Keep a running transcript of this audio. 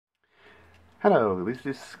Hello, this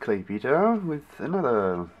is ClayPita with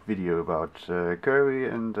another video about Kirby,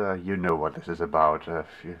 and you know what this is about.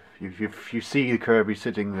 If you see Kirby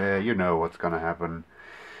sitting there, you know what's gonna happen.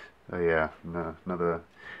 So yeah, another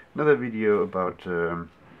video about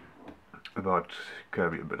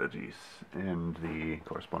Kirby abilities and the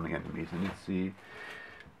corresponding enemies. And is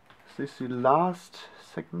this the last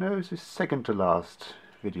no, it's the second to last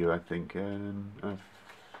video, I think.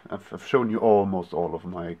 I've shown you almost all of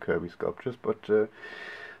my Kirby sculptures, but still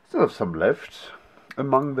have some left.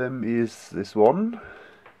 Among them is this one,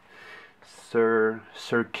 Sir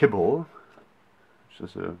Kibble, which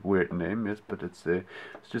is a weird name, yes, but it's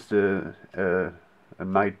just a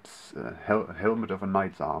knight's helmet of a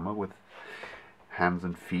knight's armor with hands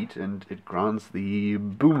and feet, and it grants the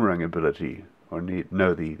boomerang ability, or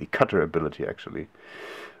no, the cutter ability actually.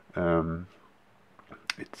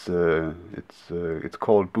 It's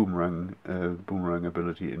called boomerang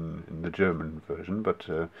ability in the German version, but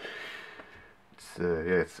it's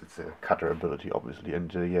a cutter ability obviously,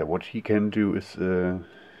 and yeah, what he can do is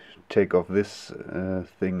take off this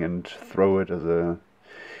thing and throw it as a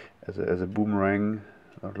boomerang,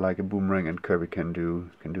 or like a boomerang, and Kirby can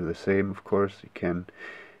do the same. Of course, he can.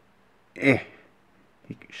 He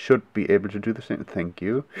should be able to do the same. Thank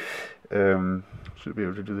you. Should be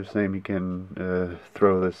able to do the same. He can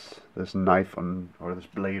throw this knife on, or this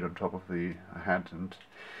blade on top of the hat, and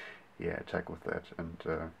yeah, attack with that. And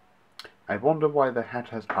I wonder why the hat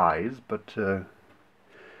has eyes, but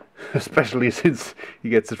especially since he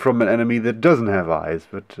gets it from an enemy that doesn't have eyes.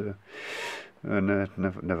 But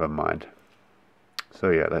never mind. So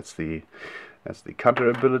yeah, that's the cutter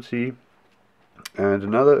ability, and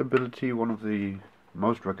another ability, one of the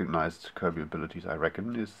most recognized Kirby abilities, I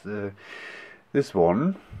reckon, is this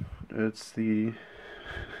one. It's the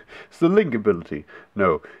Link ability.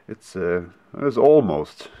 No, it's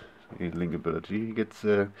almost a Link ability. He gets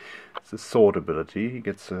it's a sword ability. He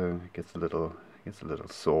gets a little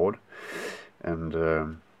sword, and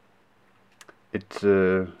it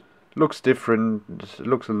looks different. It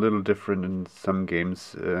looks a little different in some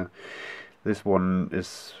games. This one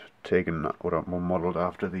is taken or more modeled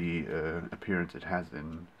after the appearance it has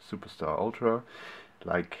in Superstar Ultra.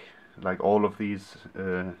 Like all of these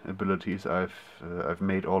abilities, I've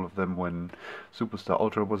made all of them when Superstar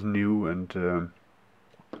Ultra was new, and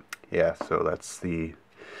yeah, so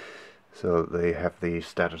they have the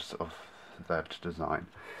status of that design.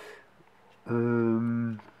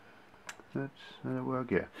 That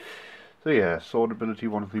work, yeah. So yeah, sword ability,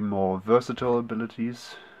 one of the more versatile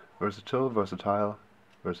abilities. Versatile,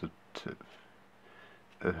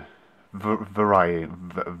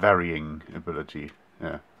 varying ability.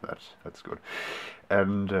 Yeah, that's good.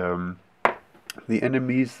 And the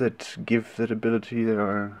enemies that give that ability, there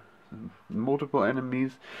are multiple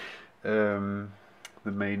enemies. The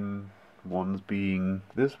main ones being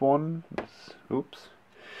this one.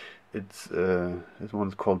 This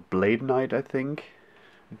one's called Blade Knight, I think.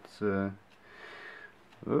 It's oh,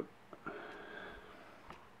 there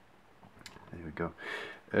we go.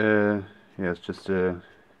 Yeah, it's just a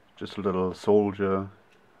little soldier,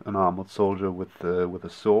 an armored soldier with a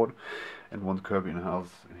sword. And once Kirby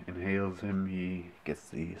inhales him, he gets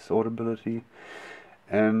the sword ability.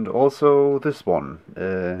 And also this one.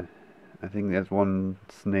 I think that one's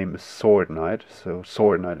name is Sword Knight. So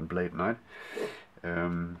Sword Knight and Blade Knight.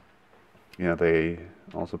 Yeah, they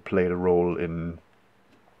also played a role in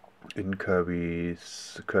Kirby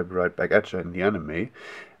Right Back at Ya in the anime,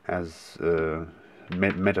 as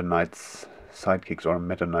Meta Knight's sidekicks, or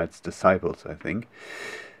Meta Knight's disciples, I think.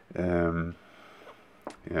 Yeah,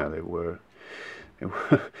 they were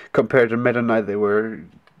compared to Meta Knight, they were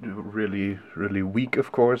really weak,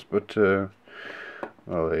 of course, but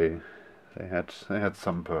well, they had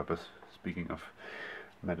some purpose. Speaking of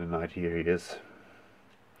Meta Knight, here he is,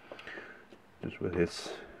 just with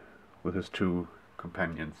his two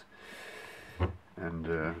companions. And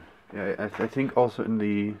yeah, I think also in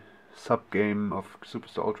the sub-game of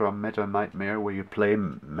Superstar Ultra Meta Nightmare, where you play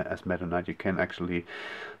as Meta Knight, you can actually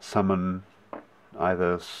summon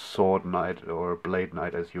either Sword Knight or Blade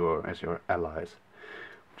Knight as your allies,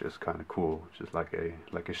 which is kind of cool. Just like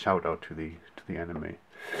a shout out to the anime.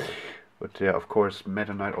 But yeah, of course,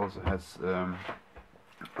 Meta Knight also has a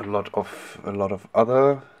lot of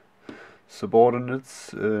other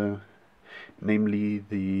subordinates,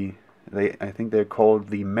 namely I think they're called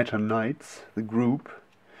the Meta Knights, the group,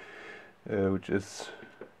 which is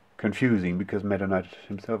confusing because Meta Knight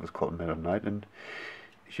himself is called Meta Knight, and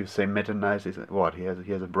if you say Meta Knight, is what, he has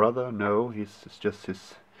a brother? No, it's just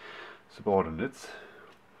his subordinates.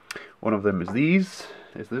 One of them is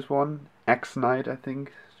this one, Axe Knight, I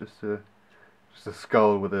think. It's just just a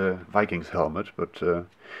skull with a Viking's helmet, but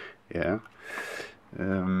yeah.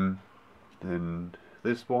 Then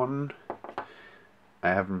this one,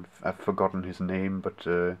 I've forgotten his name, but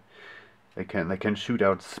they can shoot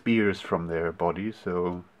out spears from their body,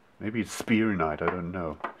 so maybe it's Spear Knight, I don't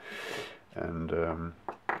know. And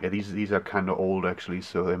yeah, these are kind of old actually,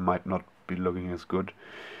 so they might not be looking as good,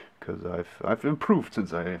 because I've improved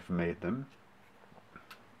since I have made them.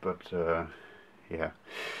 But yeah,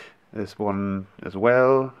 this one as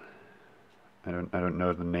well. I don't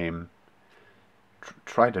know the name.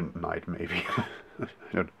 Trident Knight maybe.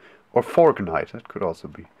 Or Fork Knight, that could also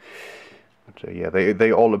be. But yeah,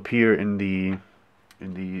 they all appear in the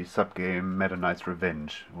subgame Meta Knight's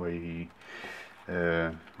Revenge, where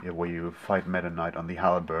where you fight Meta Knight on the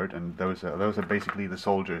halberd, and those are basically the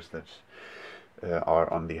soldiers that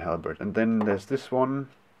are on the halberd. And then there's this one.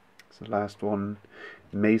 It's the last one,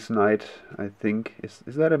 Mace Knight, I think. Is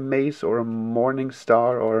that a mace or a morning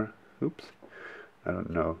star, or oops, I don't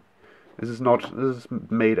know. This is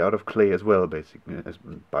made out of clay as well, basically.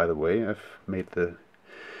 By the way, I've made the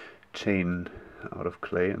chain out of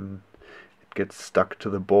clay, and it gets stuck to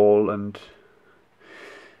the ball, and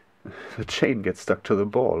the chain gets stuck to the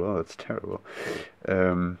ball. Oh, that's terrible.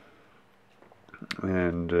 Yeah,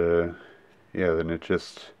 then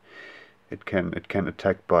it can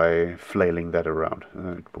attack by flailing that around.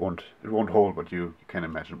 It won't hold, but you can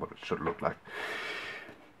imagine what it should look like.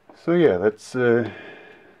 So yeah, that's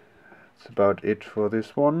about it for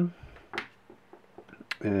this one.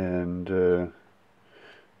 And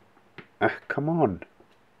come on.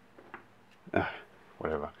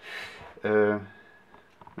 Whatever. Yeah,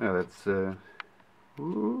 that's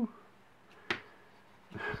ooh.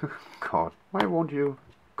 God, why won't you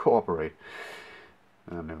cooperate?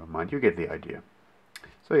 Never mind, you get the idea.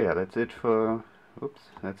 So yeah, that's it for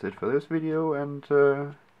this video, and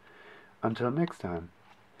until next time,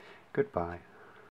 goodbye.